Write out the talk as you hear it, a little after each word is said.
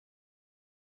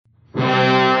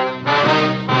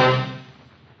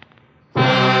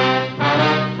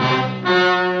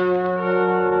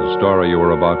story you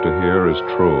are about to hear is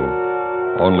true.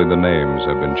 Only the names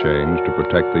have been changed to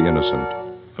protect the innocent.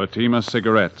 Fatima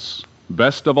Cigarettes,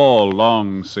 best of all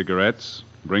long cigarettes,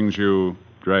 brings you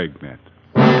Dragnet.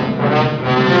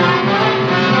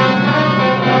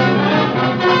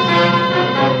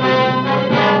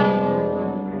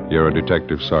 You're a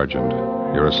detective sergeant.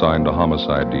 You're assigned to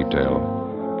homicide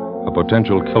detail. A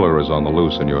potential killer is on the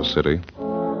loose in your city.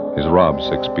 He's robbed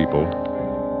 6 people.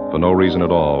 For no reason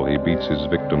at all, he beats his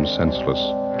victims senseless.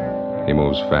 He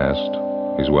moves fast.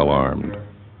 He's well armed.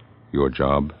 Your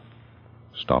job?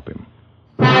 Stop him.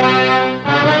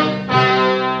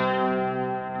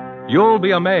 You'll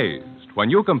be amazed when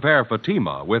you compare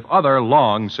Fatima with other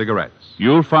long cigarettes.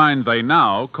 You'll find they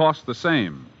now cost the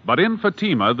same. But in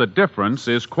Fatima, the difference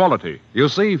is quality. You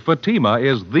see, Fatima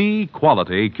is the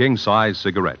quality king-size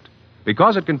cigarette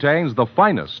because it contains the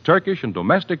finest Turkish and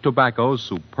domestic tobaccos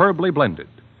superbly blended.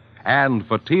 And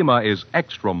Fatima is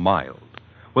extra mild,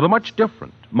 with a much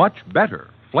different, much better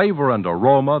flavor and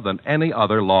aroma than any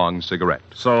other long cigarette.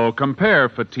 So compare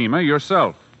Fatima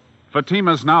yourself.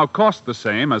 Fatimas now cost the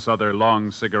same as other long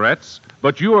cigarettes,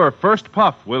 but your first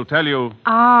puff will tell you...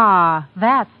 Ah,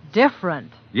 that's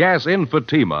different. Yes, in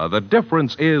Fatima, the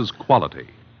difference is quality.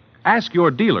 Ask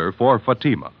your dealer for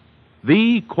Fatima,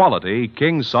 the quality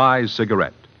king-size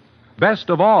cigarette. Best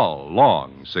of all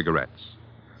long cigarettes.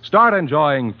 Start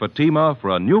enjoying Fatima for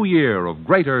a new year of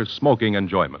greater smoking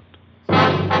enjoyment.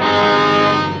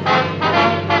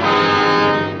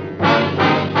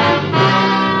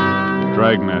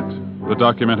 Dragnet, the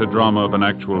documented drama of an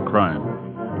actual crime.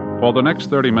 For the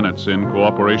next 30 minutes, in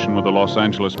cooperation with the Los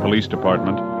Angeles Police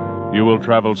Department, you will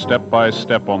travel step by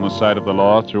step on the side of the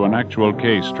law through an actual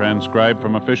case transcribed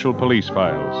from official police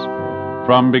files.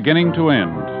 From beginning to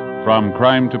end, from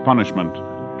crime to punishment,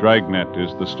 Dragnet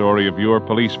is the story of your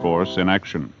police force in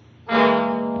action.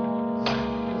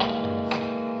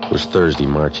 It was Thursday,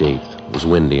 March 8th. It was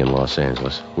windy in Los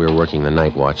Angeles. We were working the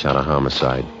night watch out of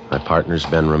homicide. My partner's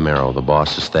Ben Romero. The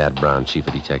boss is Thad Brown, chief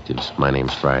of detectives. My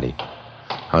name's Friday.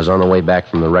 I was on the way back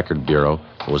from the record bureau.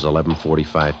 It was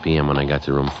 11:45 p.m. when I got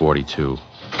to room 42.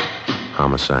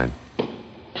 Homicide.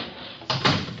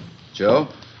 Joe?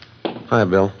 Hi,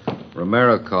 Bill.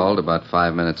 Romero called about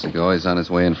 5 minutes ago. He's on his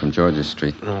way in from Georgia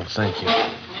Street. Oh, thank you.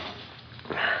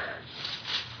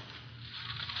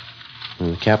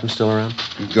 The captain still around?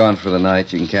 He's gone for the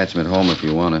night. You can catch him at home if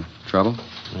you want to. Trouble?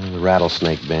 The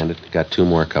rattlesnake bandit. Got 2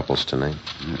 more couples tonight.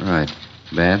 Right.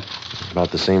 Bad?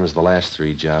 About the same as the last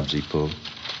 3 jobs he pulled.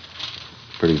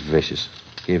 Pretty vicious.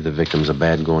 Gave the victims a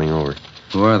bad going over.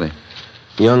 Who are they?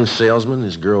 Young salesman,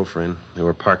 his girlfriend. They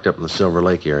were parked up in the Silver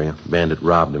Lake area. Bandit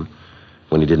robbed him.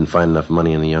 When he didn't find enough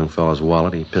money in the young fellow's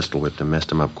wallet, he pistol whipped him, messed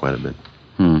him up quite a bit.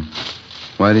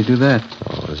 Why'd he do that?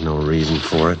 Oh, there's no reason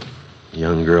for it. The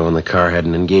young girl in the car had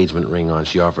an engagement ring on.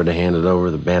 She offered to hand it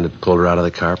over. The bandit pulled her out of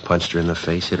the car, punched her in the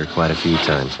face, hit her quite a few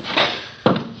times.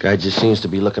 Guy just seems to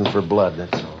be looking for blood,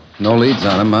 that's all. No leads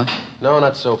on him, huh? No,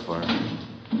 not so far.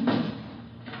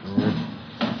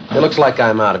 It looks like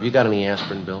I'm out. Have you got any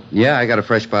aspirin, Bill? Yeah, I got a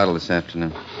fresh bottle this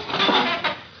afternoon.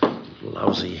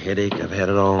 Lousy headache. I've had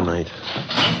it all night.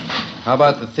 How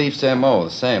about the thief's M.O.? The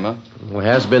same, huh? Well, it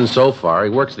has been so far. He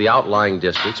works the outlying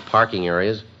districts, parking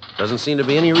areas. Doesn't seem to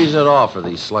be any reason at all for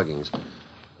these sluggings.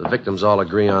 The victims all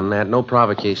agree on that. No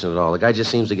provocation at all. The guy just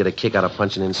seems to get a kick out of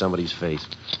punching in somebody's face.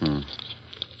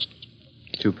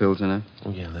 2 pills in it?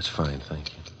 Oh, yeah, that's fine,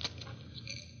 thank you.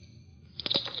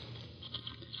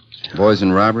 Boys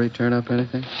in robbery turn up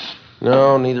anything?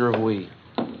 No, neither have we.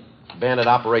 Bandit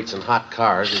operates in hot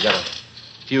cars. He's got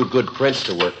a few good prints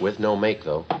to work with. No make,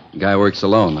 though. Guy works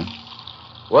alone, huh?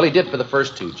 Well, he did for the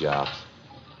first 2 jobs.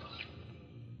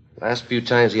 Last few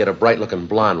times he had a bright-looking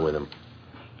blonde with him.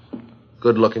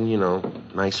 Good-looking, you know,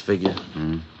 nice figure.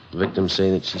 Victims say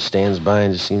that she stands by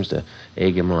and just seems to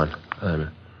egg him on.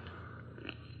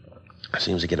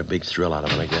 Seems to get a big thrill out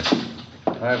of it, I guess.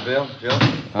 Hi, Bill. Joe?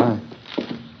 Hi.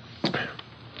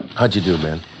 How'd you do,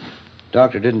 man?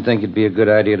 Doctor didn't think it'd be a good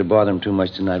idea to bother him too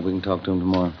much tonight. We can talk to him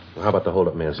tomorrow. Well, how about the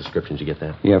hold-up man's description? Did you get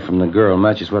that? Yeah, from the girl.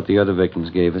 Matches what the other victims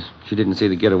gave us. She didn't see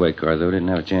the getaway car, though. Didn't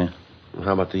have a chance. Well,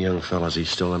 how about the young fella? Is he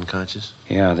still unconscious?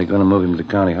 Yeah, they're going to move him to the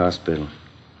county hospital.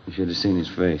 You should have seen his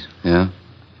face. Yeah?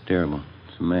 Terrible.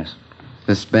 It's a mess.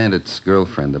 This bandit's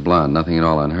girlfriend, the blonde, nothing at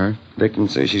all on her?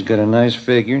 Victims say she's got a nice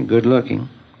figure and good looking.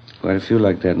 Quite a few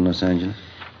like that in Los Angeles.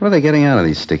 What are they getting out of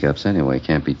these stick-ups anyway?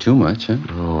 Can't be too much, huh?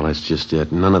 Oh, that's just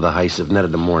it. None of the heists have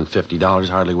netted them more than $50.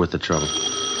 Hardly worth the trouble.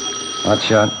 Hot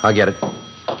shot. I'll get it.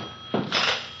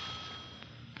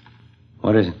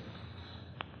 What is it?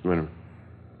 Wait a minute.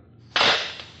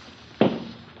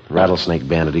 Rattlesnake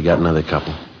bandit. He got another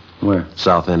couple. Where?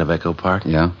 South end of Echo Park.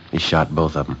 Yeah? He shot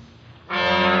both of them.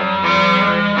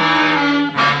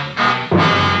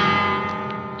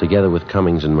 Together with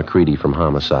Cummings and McCready from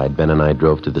Homicide, Ben and I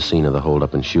drove to the scene of the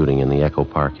holdup and shooting in the Echo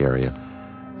Park area.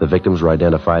 The victims were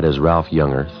identified as Ralph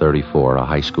Younger, 34, a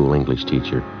high school English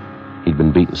teacher. He'd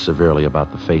been beaten severely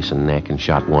about the face and neck and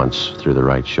shot once through the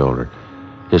right shoulder.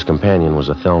 His companion was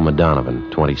a Thelma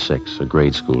Donovan, 26, a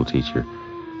grade school teacher.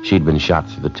 She'd been shot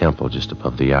through the temple just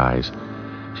above the eyes.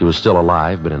 She was still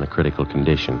alive, but in a critical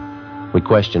condition. We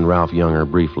questioned Ralph Younger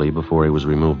briefly before he was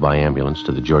removed by ambulance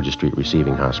to the Georgia Street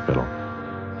Receiving Hospital.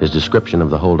 His description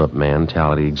of the holdup man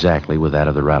tallied exactly with that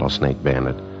of the Rattlesnake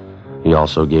Bandit. He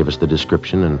also gave us the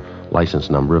description and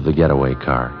license number of the getaway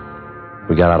car.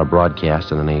 We got out a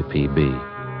broadcast and an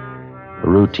APB. A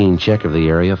routine check of the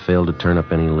area failed to turn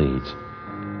up any leads.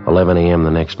 11 a.m. the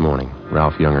next morning,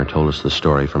 Ralph Younger told us the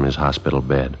story from his hospital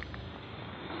bed.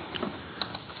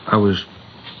 I was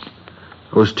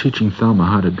teaching Thelma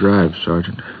how to drive,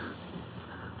 Sergeant.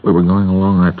 We were going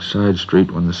along that side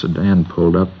street when the sedan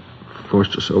pulled up,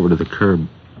 forced us over to the curb.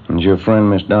 And your friend,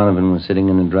 Miss Donovan, was sitting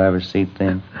in the driver's seat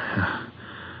then?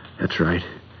 That's right.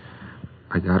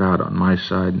 I got out on my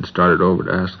side and started over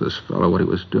to ask this fellow what he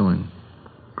was doing,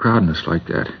 crowding us like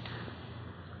that.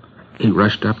 He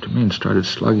rushed up to me and started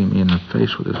slugging me in the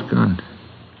face with his gun.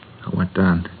 I went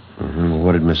down. Mm-hmm. Well,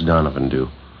 what did Miss Donovan do?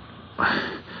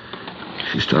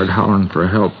 She started hollering for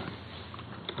help.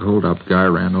 The hold-up guy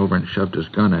ran over and shoved his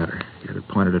gun at her. He had it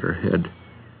pointed at her head.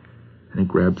 And he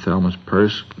grabbed Thelma's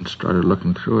purse and started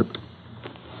looking through it.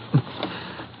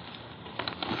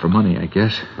 For money, I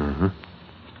guess. Mm-hmm.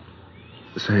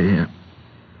 Say,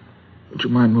 would you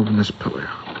mind moving this pillow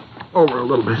over a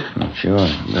little bit? Sure,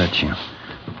 betcha.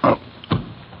 Oh,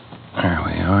 there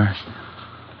we are.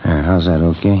 There, how's that,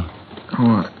 okay?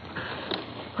 Oh,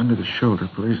 under the shoulder,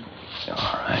 please.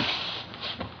 All right.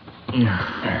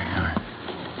 Yeah. There you are.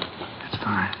 That's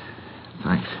fine.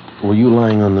 Thanks. Were you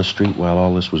lying on the street while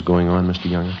all this was going on, Mr.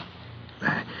 Younger?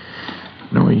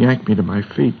 No, he yanked me to my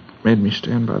feet, made me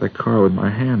stand by the car with my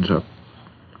hands up.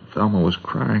 Thelma was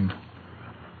crying.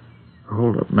 The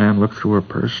hold-up man looked through her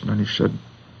purse, and then he said,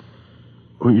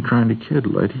 "Who are you trying to kid,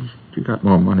 lady? You got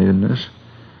more money than this."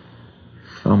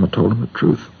 Thelma told him the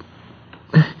truth.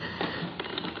 It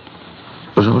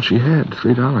was all she had,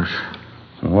 $3.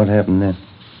 What happened then?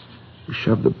 He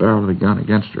shoved the barrel of the gun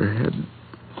against her head,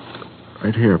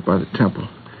 right here by the temple.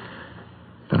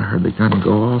 Then I heard the gun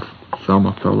go off.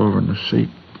 Thelma fell over in the seat.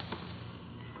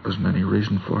 Wasn't any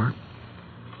reason for it.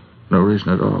 No reason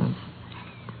at all.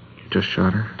 He just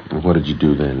shot her. Well, what did you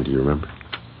do then? Do you remember?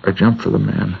 I jumped for the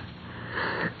man.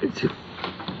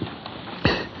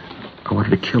 I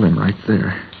wanted to kill him right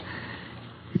there.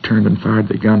 He turned and fired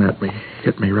the gun at me.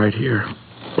 Hit me right here,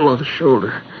 below the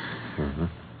shoulder. Mm-hmm.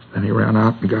 Then he ran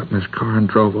out and got in his car and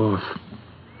drove off.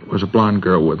 There was a blonde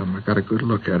girl with him. I got a good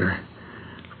look at her.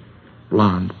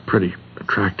 Blonde, pretty,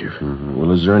 attractive. Mm-hmm.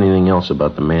 Well, is there anything else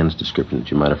about the man's description that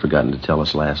you might have forgotten to tell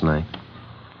us last night?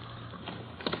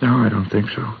 No, I don't think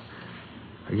so.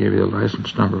 I gave you the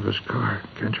license number of his car.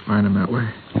 Can't you find him that way?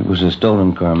 It was a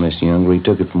stolen car, Mr. Younger. He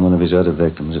took it from one of his other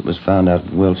victims. It was found out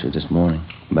in Wilshire this morning.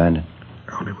 Abandoned.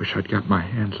 I only wish I'd got my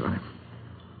hands on him.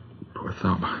 Poor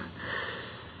Thelma.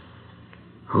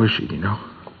 How is she, do you know?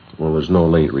 Well, there's no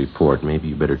late report. Maybe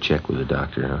you better check with the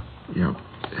doctor, huh? Yeah.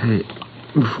 Hey,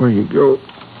 before you go,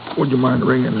 would you mind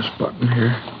ringing this button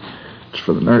here? It's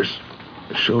for the nurse.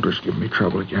 The shoulder's giving me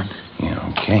trouble again. Yeah,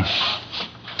 okay.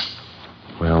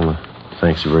 Well,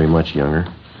 thanks very much, Younger.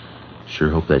 Sure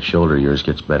hope that shoulder of yours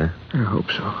gets better. I hope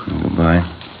so. Goodbye.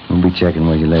 We'll be checking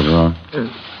with you later on.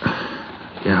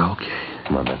 Yeah, okay.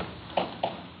 Come on, Ben.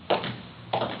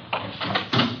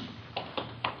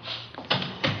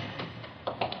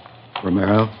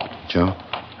 Romero? Joe?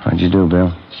 How'd you do,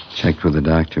 Bill? Checked with the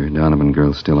doctor. Donovan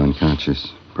girl's still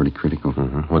unconscious. Pretty critical.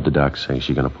 Mm-hmm. What'd the doc say?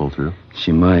 She gonna pull through?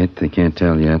 She might. They can't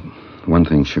tell yet. One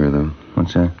thing's sure, though.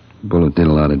 What's that? Bullet did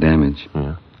a lot of damage.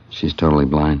 Yeah. She's totally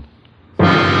blind.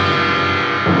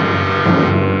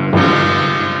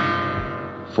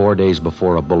 4 days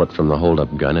before a bullet from the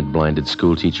hold-up gun had blinded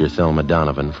schoolteacher Thelma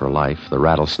Donovan for life, the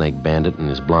Rattlesnake Bandit and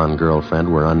his blonde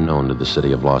girlfriend were unknown to the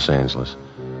city of Los Angeles.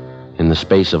 In the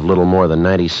space of little more than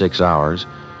 96 hours,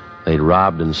 they'd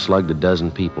robbed and slugged a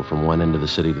dozen people from one end of the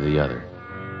city to the other.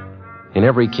 In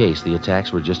every case, the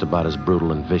attacks were just about as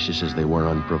brutal and vicious as they were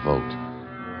unprovoked.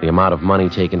 The amount of money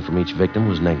taken from each victim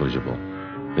was negligible.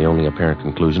 The only apparent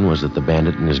conclusion was that the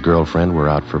bandit and his girlfriend were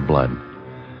out for blood.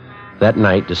 That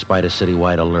night, despite a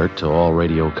citywide alert to all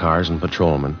radio cars and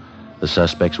patrolmen, the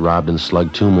suspects robbed and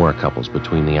slugged two more couples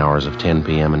between the hours of 10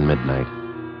 p.m. and midnight.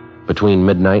 Between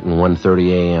midnight and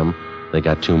 1:30 a.m., They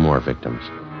got 2 more victims.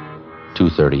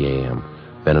 2:30 a.m.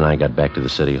 Ben and I got back to the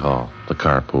city hall, the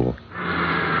carpool.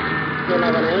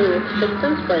 118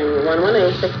 Sixton Spring.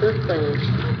 118 Sixton Spring.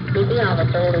 Keep the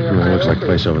officer holding your Looks like a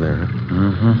place over there, huh?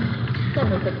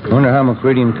 Mm-hmm. Wonder how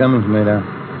McCready and Cummings made out.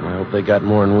 I hope they got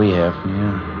more than we have.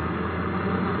 Yeah.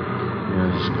 Yeah,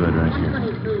 this is good right here.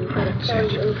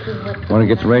 Want to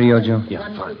get the radio, Joe? Yeah,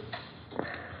 fine.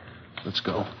 Let's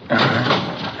go.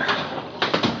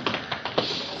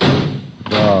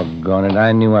 Doggone it.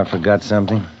 I knew I forgot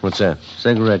something. What's that?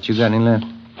 Cigarettes. You got any left?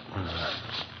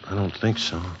 I don't think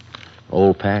so.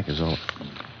 Old pack is all.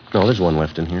 No, there's one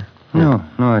left in here. No,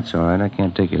 it's all right. I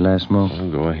can't take your last smoke. Oh,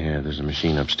 go ahead. There's a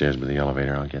machine upstairs by the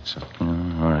elevator. I'll get some.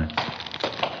 All right.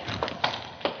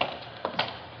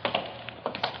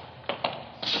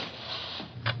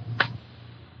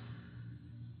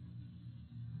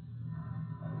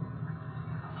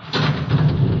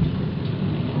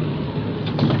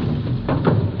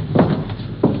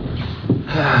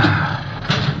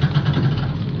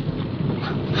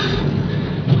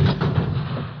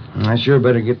 I sure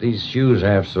better get these shoes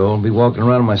half soled. Be walking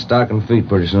around in my stocking feet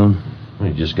pretty soon. Well,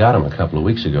 you just got them a couple of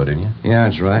weeks ago, didn't you? Yeah,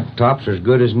 that's right. Tops are as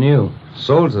good as new.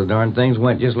 Soles of the darn things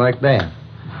went just like that.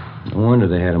 No wonder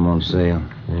they had them on sale.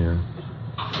 Yeah.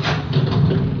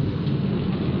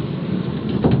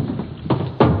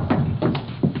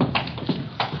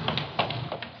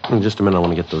 In just a minute, I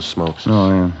want to get those smokes. Oh,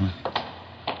 yeah.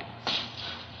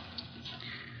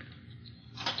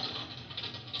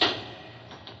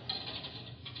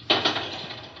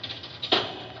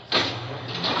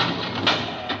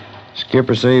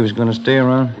 Skipper say he was going to stay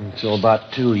around? Until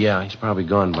about 2, yeah. He's probably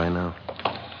gone by now.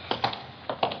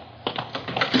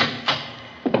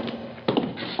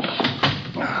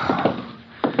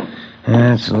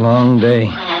 It's a long day.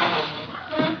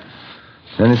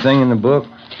 Anything in the book?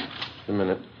 Just a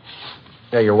minute.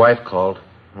 Yeah, your wife called.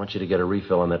 I want you to get a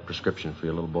refill on that prescription for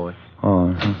your little boy.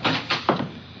 Oh,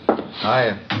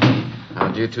 Hiya.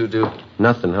 How'd you two do?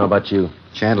 Nothing. How about you?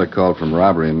 Chandler called from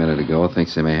robbery a minute ago.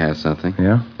 Thinks they may have something.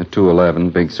 Yeah? At 211,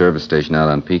 big service station out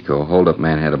on Pico. Hold-up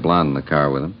man had a blonde in the car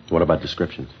with him. What about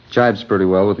descriptions? Jibes pretty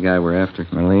well with the guy we're after.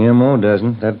 Well, the M.O.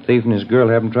 doesn't. That thief and his girl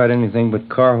haven't tried anything but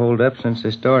car hold-up since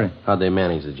they started. How'd they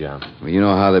manage the job? Well, you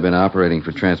know how they've been operating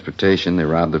for transportation. They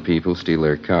rob the people, steal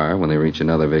their car. When they reach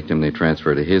another victim, they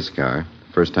transfer to his car.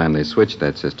 First time they switched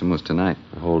that system was tonight.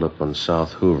 Hold up on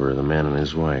South Hoover, the man and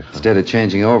his wife. Huh? Instead of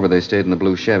changing over, they stayed in the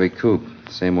blue Chevy coupe.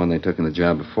 Same one they took in the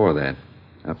job before that.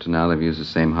 Up to now, they've used the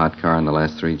same hot car in the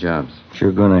last 3 jobs.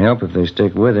 Sure gonna help if they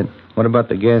stick with it. What about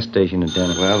the gas station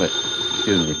attendant? Well,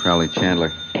 excuse me, Crowley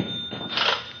Chandler.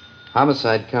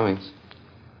 Homicide Cummings.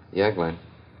 Yeah, Glenn.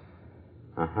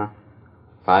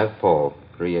 5 Paul,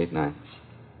 389.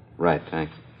 Right,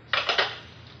 thanks.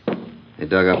 They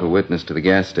dug up a witness to the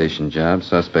gas station job.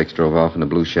 Suspects drove off in a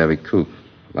blue Chevy coupe.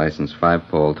 License 5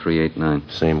 Paul 389.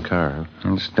 Same car,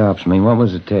 huh? It stops me. What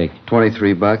was it take?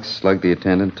 $23. Slugged the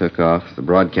attendant, took off. The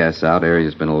broadcast's out.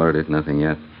 Area's been alerted. Nothing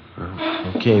yet.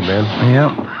 Okay, Ben.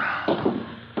 Yep.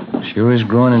 Sure is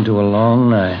growing into a long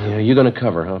night. Yeah, you gonna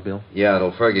cover, huh, Bill? Yeah,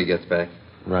 till Fergie gets back.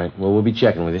 Right. Well, we'll be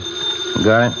checking with you.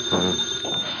 Got it?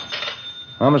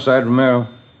 Homicide Romero.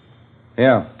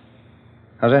 Yeah.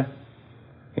 How's that?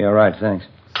 Yeah, right, thanks.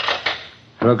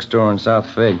 Drugstore in South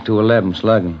Fig, 211,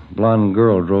 slugging. Blonde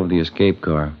girl drove the escape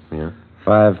car. Yeah?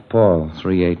 5 Paul,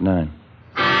 389.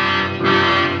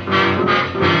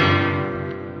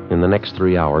 In the next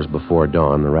 3 hours before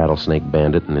dawn, the Rattlesnake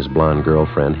Bandit and his blonde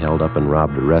girlfriend held up and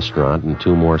robbed a restaurant and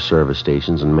 2 more service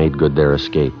stations and made good their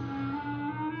escape.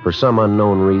 For some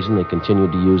unknown reason, they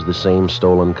continued to use the same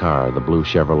stolen car, the blue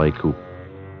Chevrolet coupe.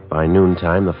 By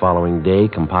noontime the following day,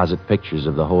 composite pictures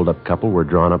of the hold-up couple were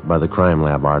drawn up by the crime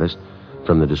lab artist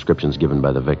from the descriptions given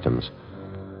by the victims.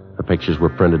 The pictures were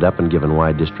printed up and given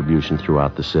wide distribution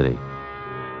throughout the city.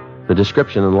 The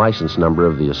description and license number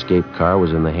of the escape car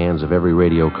was in the hands of every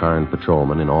radio car and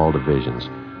patrolman in all divisions.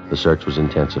 The search was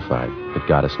intensified. It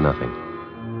got us nothing.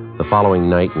 The following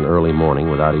night and early morning,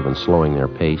 without even slowing their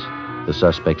pace, the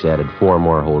suspects added 4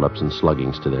 more holdups and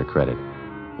sluggings to their credit.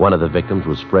 One of the victims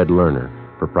was Fred Lerner,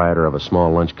 proprietor of a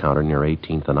small lunch counter near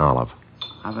 18th and Olive.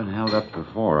 I've been held up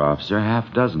before, officer,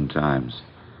 6 times.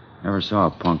 Never saw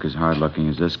a punk as hard-looking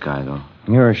as this guy, though.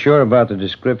 You're sure about the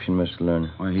description, Mr.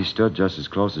 Lerner? Well, he stood just as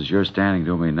close as you're standing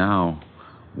to me now.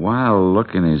 Wild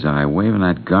look in his eye, waving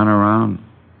that gun around.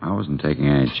 I wasn't taking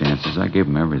any chances. I gave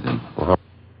him everything. Well,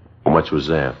 how much was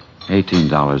that?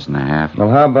 $18.50. Well,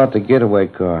 how about the getaway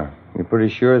car? You're pretty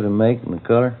sure of the make and the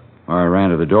color? Well, I ran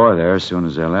to the door there as soon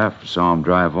as they left. Saw him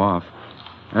drive off.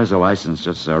 There's the license,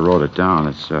 just as I wrote it down.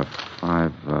 It's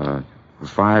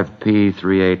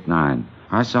 5P389.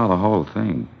 I saw the whole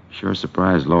thing. Sure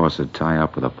surprised Lois would tie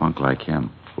up with a punk like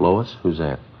him. Lois? Who's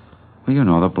that? Well, you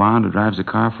know, the blonde who drives the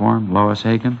car for him, Lois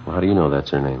Hagen. Well, how do you know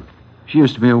that's her name? She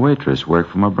used to be a waitress,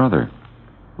 worked for my brother.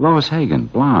 Lois Hagen,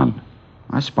 blonde.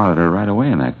 I spotted her right away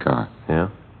in that car. Yeah?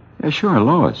 Yeah, sure,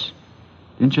 Lois.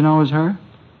 Didn't you know it was her?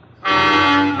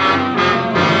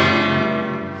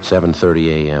 7:30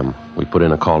 a.m. We put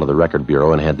in a call to the record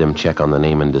bureau and had them check on the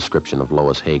name and description of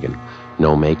Lois Hagen.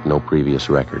 No make, no previous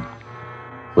record.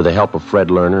 With the help of Fred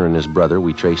Lerner and his brother,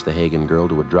 we traced the Hagen girl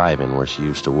to a drive-in where she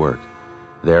used to work.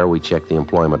 There, we checked the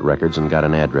employment records and got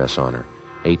an address on her.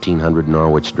 1800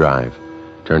 Norwich Drive.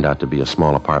 Turned out to be a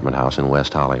small apartment house in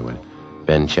West Hollywood.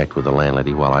 Ben checked with the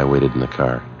landlady while I waited in the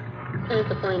car.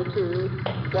 Tampa Point 2.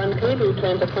 180,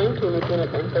 Tampa Point 2,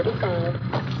 McKinnon, 135.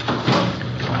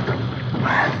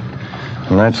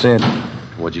 Well, that's it.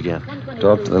 What'd you get?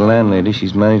 Talked to the landlady.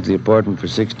 She's managed the apartment for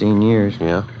 16 years.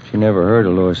 Yeah? She never heard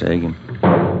of Lois Hagen.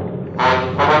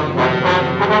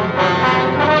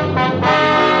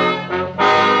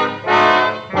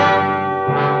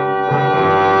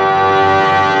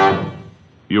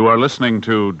 You are listening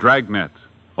to Dragnet,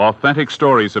 authentic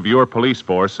stories of your police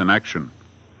force in action.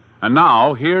 And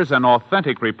now, here's an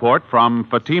authentic report from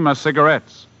Fatima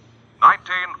Cigarettes.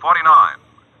 1949.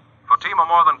 Fatima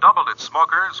more than doubled its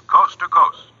smokers coast to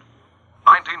coast.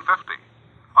 1950.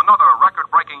 Another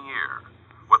record-breaking year,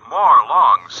 with more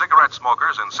long cigarette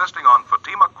smokers insisting on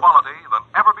Fatima quality than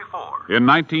ever before. In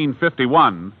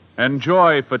 1951,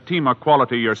 enjoy Fatima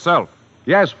quality yourself.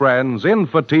 Yes, friends, in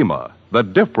Fatima, the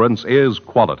difference is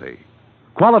quality.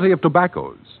 Quality of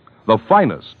tobaccos, the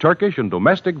finest Turkish and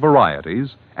domestic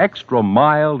varieties, extra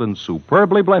mild and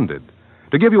superbly blended,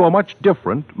 to give you a much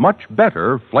different, much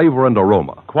better flavor and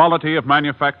aroma. Quality of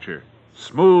manufacture.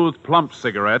 Smooth, plump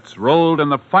cigarettes rolled in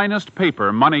the finest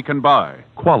paper money can buy.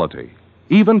 Quality,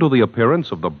 even to the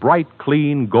appearance of the bright,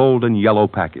 clean, golden yellow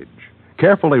package,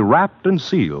 carefully wrapped and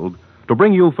sealed to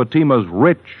bring you Fatima's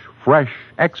rich, fresh,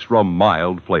 extra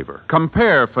mild flavor.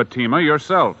 Compare Fatima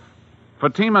yourself.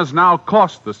 Fatimas now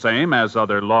cost the same as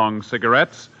other long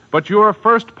cigarettes, but your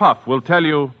first puff will tell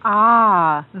you,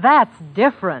 Ah, that's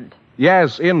different.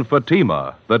 Yes, in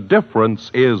Fatima, the difference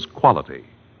is quality.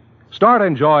 Start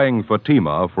enjoying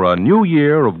Fatima for a new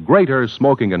year of greater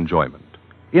smoking enjoyment.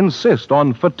 Insist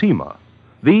on Fatima,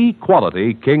 the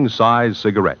quality king-size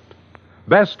cigarette.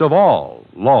 Best of all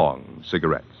long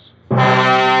cigarettes.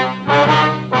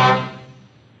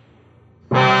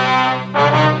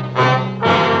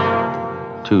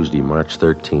 Tuesday, March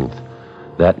 13th.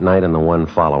 That night and the one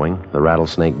following, the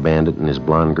Rattlesnake Bandit and his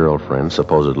blonde girlfriend,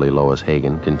 supposedly Lois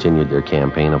Hagen, continued their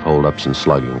campaign of holdups and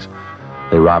sluggings.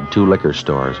 They robbed 2 liquor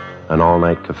stores, an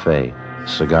all-night cafe, a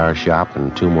cigar shop,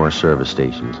 and 2 more service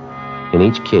stations. In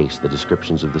each case, the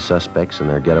descriptions of the suspects and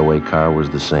their getaway car was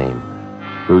the same.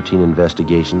 Routine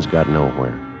investigations got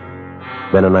nowhere.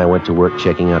 Ben and I went to work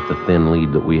checking out the thin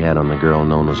lead that we had on the girl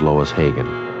known as Lois Hagen.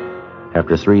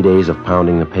 After 3 days of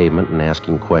pounding the pavement and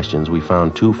asking questions, we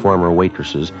found 2 former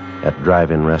waitresses at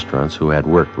drive-in restaurants who had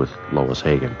worked with Lois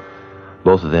Hagen.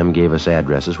 Both of them gave us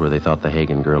addresses where they thought the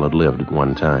Hagen girl had lived at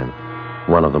one time.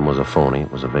 One of them was a phony.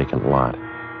 It was a vacant lot.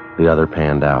 The other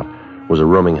panned out. It was a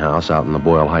rooming house out in the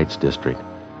Boyle Heights district.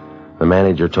 The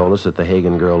manager told us that the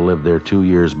Hagen girl lived there 2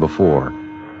 years before.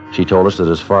 She told us that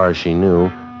as far as she knew,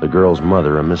 the girl's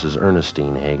mother, a Mrs.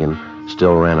 Ernestine Hagen,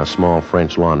 still ran a small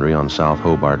French laundry on South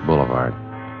Hobart Boulevard.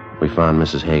 We found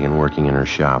Mrs. Hagen working in her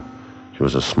shop. She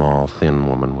was a small, thin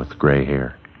woman with gray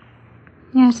hair.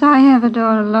 Yes, I have a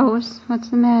daughter, Lois. What's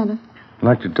the matter? I'd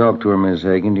like to talk to her, Miss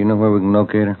Hagen. Do you know where we can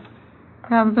locate her?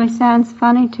 Probably sounds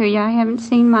funny to you. I haven't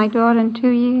seen my daughter in 2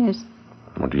 years.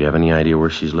 Well, do you have any idea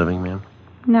where she's living, ma'am?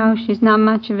 No, she's not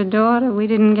much of a daughter. We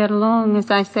didn't get along.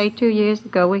 As I say, 2 years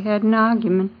ago we had an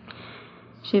argument.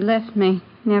 She left me.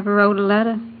 Never wrote a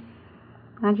letter.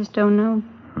 I just don't know.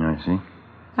 I see.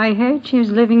 I heard she was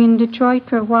living in Detroit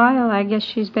for a while. I guess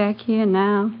she's back here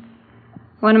now.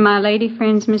 One of my lady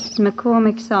friends, Mrs.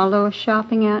 McCormick, saw Lois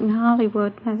shopping out in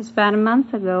Hollywood. That was about a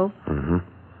month ago. Mm-hmm.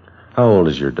 How old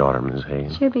is your daughter, Mrs.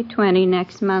 Hagen? She'll be 20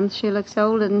 next month. She looks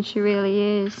older than she really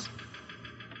is.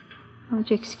 Won't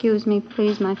you excuse me,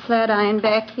 please? My flat iron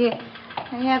back here.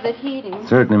 I have it heating.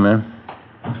 Certainly, ma'am.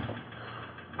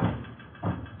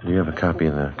 Do you have a copy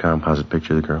of the composite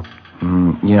picture of the girl?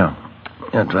 Yeah.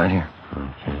 Yeah, it's right here.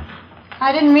 Okay.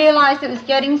 I didn't realize it was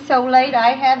getting so late.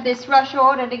 I have this rush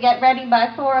order to get ready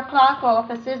by 4 o'clock,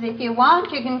 officers. If you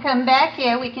want, you can come back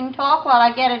here. We can talk while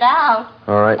I get it out.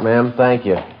 All right, ma'am. Thank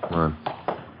you. Come on.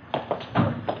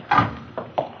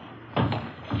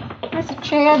 There's a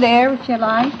chair there, if you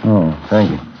like. Oh,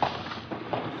 thank you.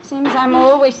 Seems I'm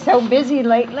always so busy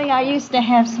lately. I used to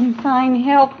have some fine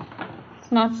help. It's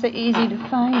not so easy to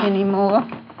find anymore.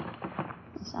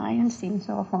 This iron seems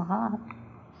awful hot.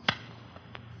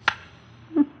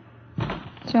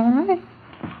 It's all right.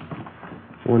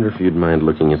 I wonder if you'd mind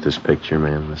looking at this picture,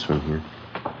 ma'am, this one here.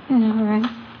 Yeah, all right.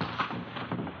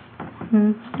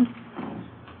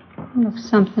 Looks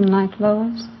something like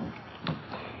Lois.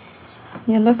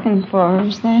 You're looking for her,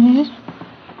 is that it?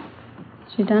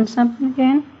 She done something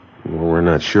again? Well, we're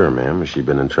not sure, ma'am. Has she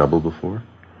been in trouble before?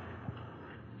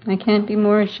 I can't be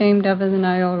more ashamed of her than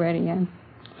I already am.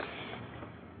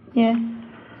 Yeah,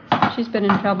 she's been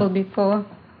in trouble before.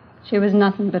 She was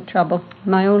nothing but trouble.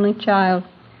 My only child.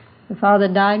 Her father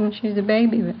died when she was a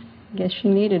baby, but I guess she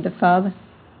needed a father.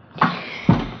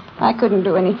 I couldn't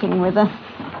do anything with her.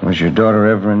 Was your daughter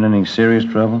ever in any serious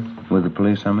trouble? With the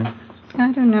police, I mean?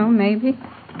 I don't know, maybe.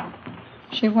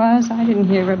 She was. I didn't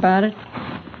hear about it.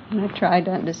 And I tried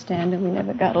to understand her. We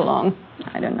never got along.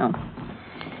 I don't know.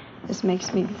 This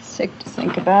makes me sick to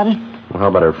think about it. Well, how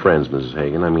about her friends, Mrs.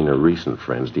 Hagen? I mean, her recent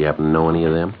friends. Do you happen to know any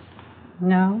of them?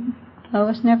 No.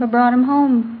 Lois never brought them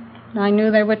home. I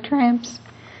knew they were tramps.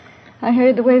 I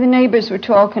heard the way the neighbors were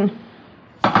talking.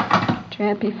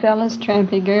 Trampy fellas,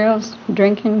 trampy girls,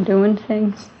 drinking, doing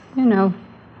things. You know,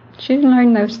 she didn't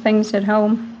learn those things at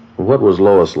home. Well, what was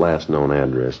Lois' last known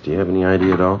address? Do you have any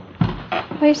idea at all?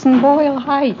 Place in Boyle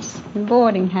Heights, the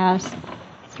boarding house.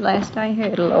 It's the last I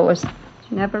heard of Lois.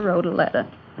 She never wrote a letter.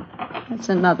 That's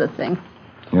another thing.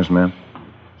 Yes, ma'am.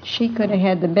 She could have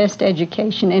had the best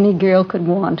education any girl could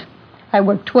want. I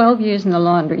worked 12 years in the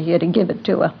laundry here to give it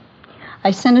to her.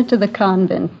 I sent her to the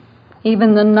convent.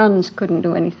 Even the nuns couldn't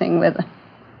do anything with her.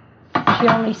 She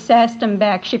only sassed them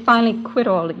back. She finally quit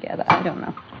altogether. I don't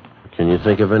know. Can you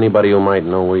think of anybody who might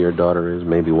know where your daughter is?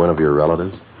 Maybe one of your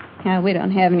relatives? Yeah, we don't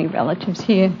have any relatives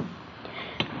here.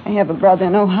 I have a brother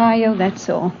in Ohio, that's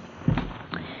all.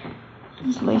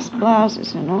 This lace blouse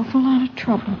is an awful lot of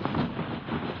trouble.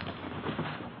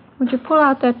 Would you pull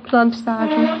out that plug,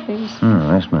 Sergeant, please?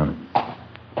 Yes, ma'am.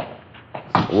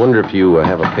 I wonder if you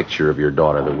have a picture of your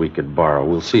daughter that we could borrow.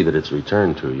 We'll see that it's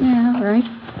returned to you. Yeah, all right.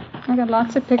 I got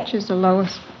lots of pictures of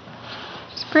Lois.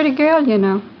 She's a pretty girl, you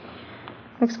know.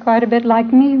 Looks quite a bit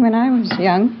like me when I was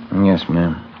young. Yes,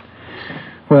 ma'am.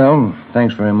 Well,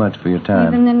 thanks very much for your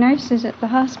time. Even the nurses at the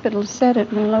hospital said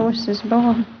it when Lois was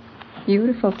born.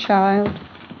 Beautiful child.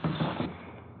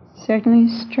 Certainly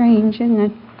strange, isn't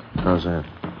it? How's that?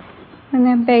 When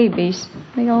they're babies,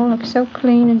 they all look so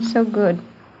clean and so good.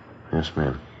 Yes,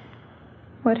 ma'am.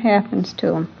 What happens to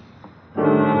them?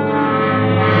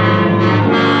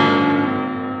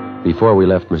 Before we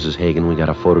left Mrs. Hagen, we got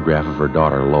a photograph of her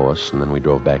daughter, Lois, and then we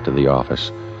drove back to the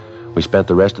office. We spent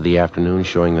the rest of the afternoon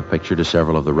showing the picture to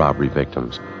several of the robbery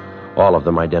victims. All of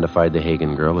them identified the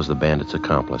Hagen girl as the bandit's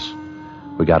accomplice.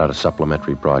 We got out a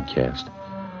supplementary broadcast.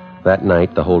 That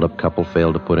night, the holdup couple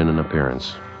failed to put in an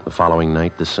appearance. The following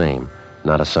night, the same.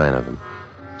 Not a sign of them.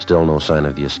 Still no sign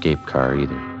of the escape car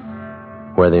either.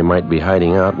 Where they might be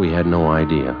hiding out, we had no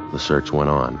idea. The search went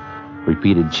on.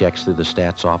 Repeated checks through the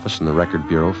stats office and the record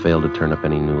bureau failed to turn up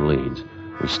any new leads.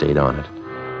 We stayed on it.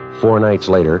 4 nights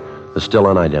later, the still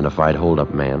unidentified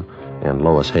holdup man and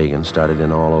Lois Hagen started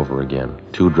in all over again.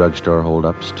 2 drugstore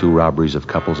holdups, 2 robberies of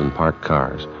couples in parked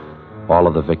cars. All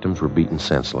of the victims were beaten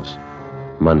senseless.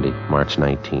 Monday, March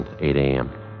 19th, 8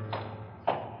 a.m.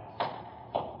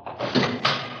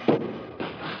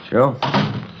 Joe?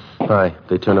 Hi.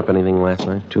 They turn up anything last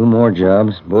night? 2 more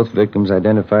jobs. Both victims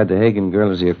identified the Hagen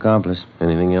girl as the accomplice.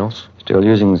 Anything else? Still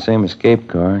using the same escape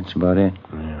car. That's about it.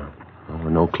 Yeah. Well, we're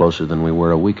no closer than we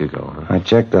were a week ago, huh? I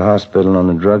checked the hospital on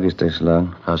the druggist they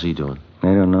slugged. How's he doing? They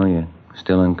don't know yet.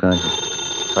 Still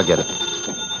unconscious. I'll get it.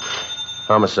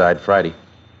 Homicide, Friday.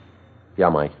 Yeah,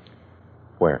 Mike.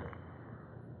 Where?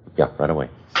 Yeah, right away.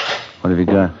 What have you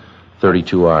got?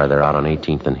 32R. They're out on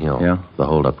 18th and Hill. Yeah? The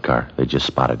holdup car. They just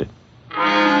spotted it.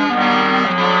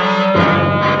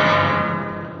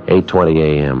 8:20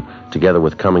 a.m. Together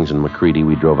with Cummings and McCready,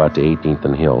 we drove out to 18th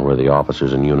and Hill, where the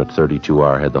officers in Unit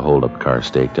 32R had the holdup car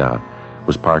staked out. It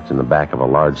was parked in the back of a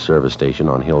large service station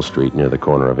on Hill Street near the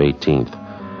corner of 18th.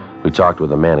 We talked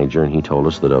with the manager, and he told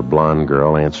us that a blonde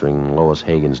girl answering Lois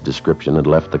Hagen's description had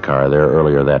left the car there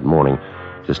earlier that morning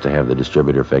just to have the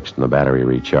distributor fixed and the battery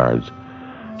recharged.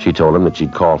 She told him that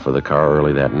she'd called for the car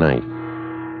early that night.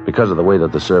 Because of the way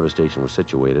that the service station was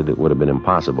situated, it would have been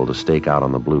impossible to stake out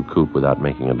on the blue coupe without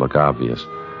making it look obvious.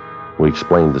 We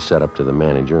explained the setup to the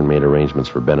manager and made arrangements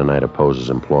for Ben and I to pose as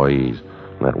employees.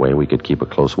 That way we could keep a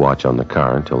close watch on the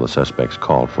car until the suspects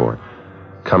called for it.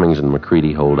 Cummings and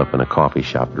McCready holed up in a coffee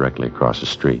shop directly across the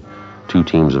street. 2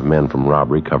 teams of men from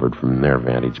robbery covered from their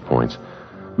vantage points.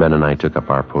 Ben and I took up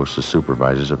our posts as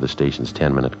supervisors of the station's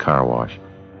 10-minute car wash.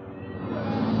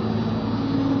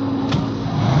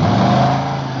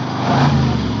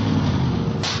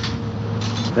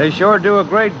 They sure do a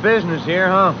great business here,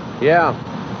 huh? Yeah.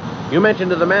 You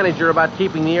mentioned to the manager about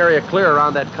keeping the area clear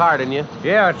around that car, didn't you?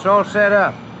 Yeah, it's all set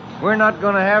up. We're not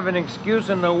going to have an excuse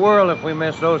in the world if we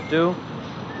miss those two.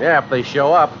 Yeah, if they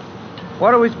show up.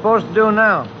 What are we supposed to do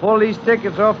now? Pull these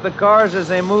tickets off the cars as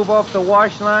they move off the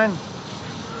wash line?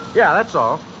 Yeah, that's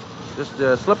all. Just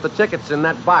slip the tickets in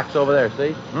that box over there,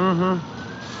 see?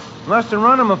 Mm-hmm. Must have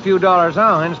run them a few dollars,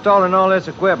 huh, installing all this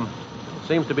equipment.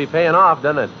 Seems to be paying off,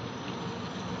 doesn't it?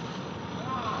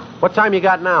 What time you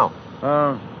got now?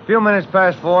 A few minutes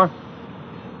past 4.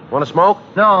 Want to smoke?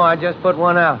 No, I just put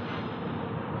one out.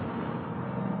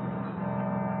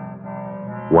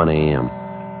 1 a.m.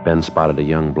 Ben spotted a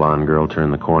young blonde girl turn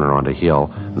the corner onto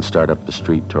Hill and start up the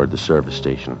street toward the service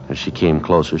station. As she came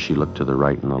closer, she looked to the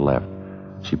right and the left.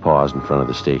 She paused in front of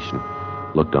the station,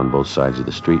 looked on both sides of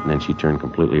the street, and then she turned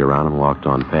completely around and walked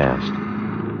on past.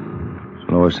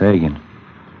 It's Lois Hagen.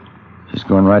 She's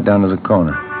going right down to the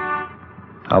corner.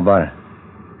 How about it?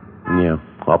 Yeah,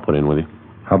 I'll put in with you.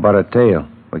 How about a tail?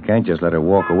 We can't just let her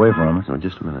walk away from us. No,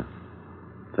 just a minute.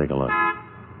 Take a look.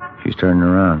 She's turning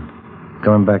around.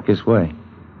 Coming back this way.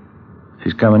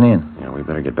 She's coming in. Yeah, we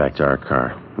better get back to our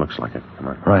car. Looks like it. Come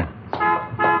on. Right.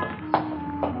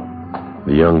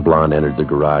 The young blonde entered the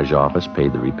garage office,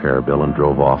 paid the repair bill, and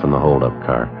drove off in the hold-up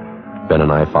car. Ben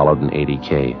and I followed in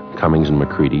 80K. Cummings and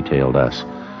McCready tailed us.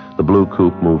 The blue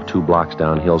coupe moved 2 blocks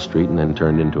down Hill Street and then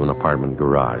turned into an apartment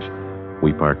garage.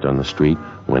 We parked on the street,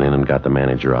 went in and got the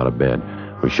manager out of bed.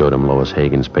 We showed him Lois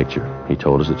Hagen's picture. He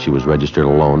told us that she was registered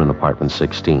alone in apartment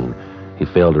 16. He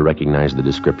failed to recognize the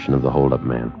description of the hold-up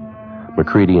man.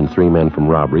 McCready and 3 men from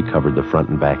robbery covered the front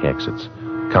and back exits.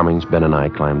 Cummings, Ben, and I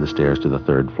climbed the stairs to the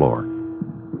 3rd floor.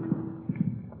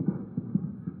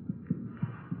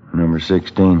 Number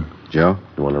 16. Joe,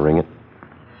 you want to ring it?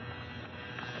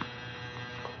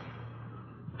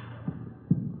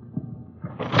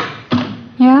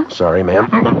 Yeah? Sorry, ma'am.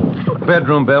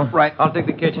 Bedroom, Bill. Right, I'll take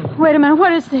the kitchen. Wait a minute.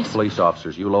 What is this? Police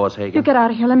officers, you Lois Hagen? You get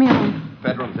out of here. Let me alone.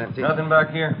 Bedroom's empty. Nothing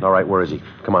back here. All right, where is he?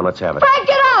 Come on, let's have it. Frank,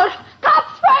 get out!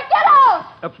 Cops, Frank, get out!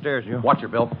 Upstairs, you. Watch her,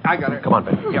 Bill. I got her. Come on,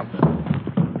 Ben. Yep.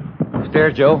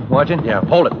 Upstairs, Joe. Watching? Yeah,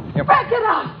 hold it. Frank, get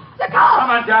out! The cops! Come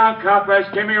on down, coppers.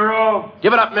 Give me room.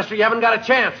 Give it up, mister. You haven't got a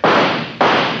chance.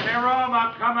 Give me room.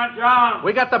 I'm coming down.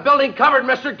 We got the building covered,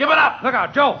 mister. Give it up. Look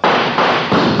out, Joe.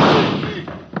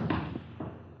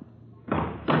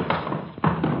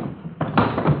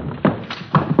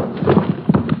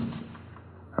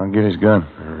 I'll get his gun.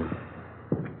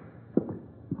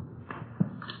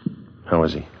 How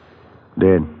is he?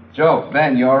 Dead. Joe,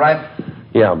 Ben, you all right?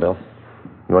 Yeah, Bill.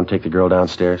 You want to take the girl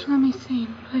downstairs? Let me see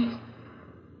him, please.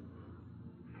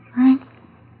 Frank?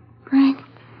 Frank?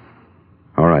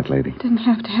 All right, lady. Didn't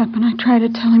have to happen. I tried to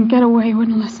tell him, get away. He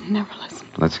wouldn't listen, never listened.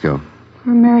 Let's go.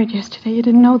 We were married yesterday. You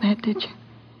didn't know that, did you?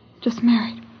 Just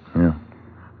married. Yeah.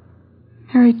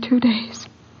 Married 2 days.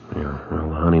 Yeah, well,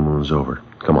 the honeymoon's over.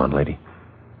 Come on, lady.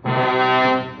 The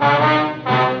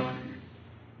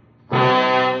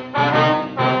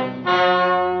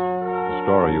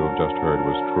story you have just heard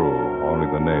was true. Only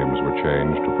the names were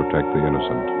changed to protect the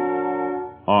innocent.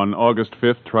 On August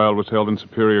 5th, trial was held in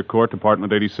Superior Court,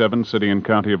 Department 87, City and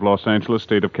County of Los Angeles,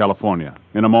 State of California.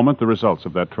 In a moment, the results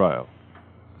of that trial.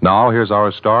 Now, here's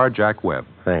our star, Jack Webb.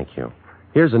 Thank you.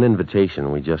 Here's an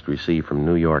invitation we just received from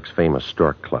New York's famous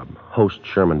Stork Club. Host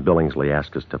Sherman Billingsley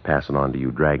asked us to pass it on to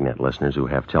you Dragnet listeners who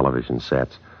have television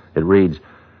sets. It reads,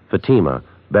 Fatima,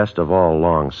 best of all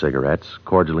long cigarettes,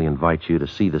 cordially invites you to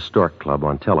see the Stork Club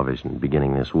on television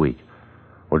beginning this week.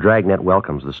 Well, Dragnet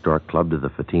welcomes the Stork Club to the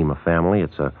Fatima family.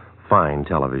 It's a fine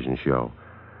television show.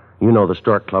 You know the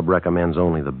Stork Club recommends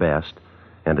only the best,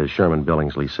 and as Sherman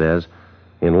Billingsley says,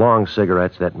 in long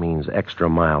cigarettes, that means extra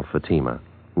mild Fatima.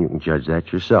 You can judge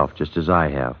that yourself, just as I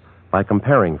have, by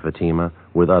comparing Fatima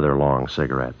with other long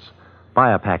cigarettes.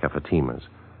 Buy a pack of Fatimas.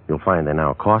 You'll find they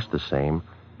now cost the same,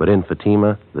 but in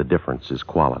Fatima, the difference is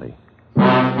quality.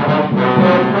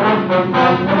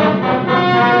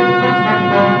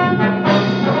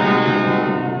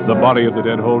 The body of the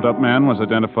dead hold-up man was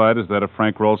identified as that of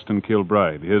Frank Ralston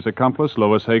Kilbride. His accomplice,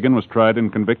 Lois Hagen, was tried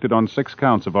and convicted on 6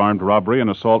 counts of armed robbery and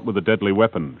assault with a deadly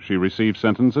weapon. She received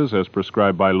sentences as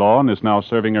prescribed by law and is now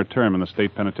serving her term in the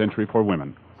state penitentiary for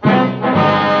women.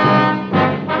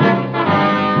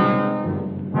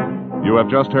 You have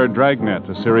just heard Dragnet,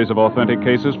 a series of authentic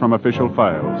cases from official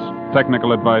files.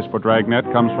 Technical advice for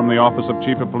Dragnet comes from the Office of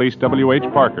Chief of Police W.H.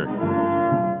 Parker.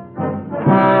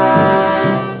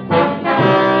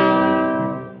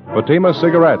 Fatima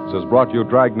Cigarettes has brought you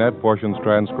Dragnet, portions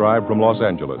transcribed from Los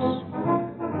Angeles.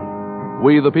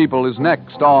 We the People is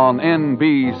next on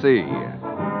NBC.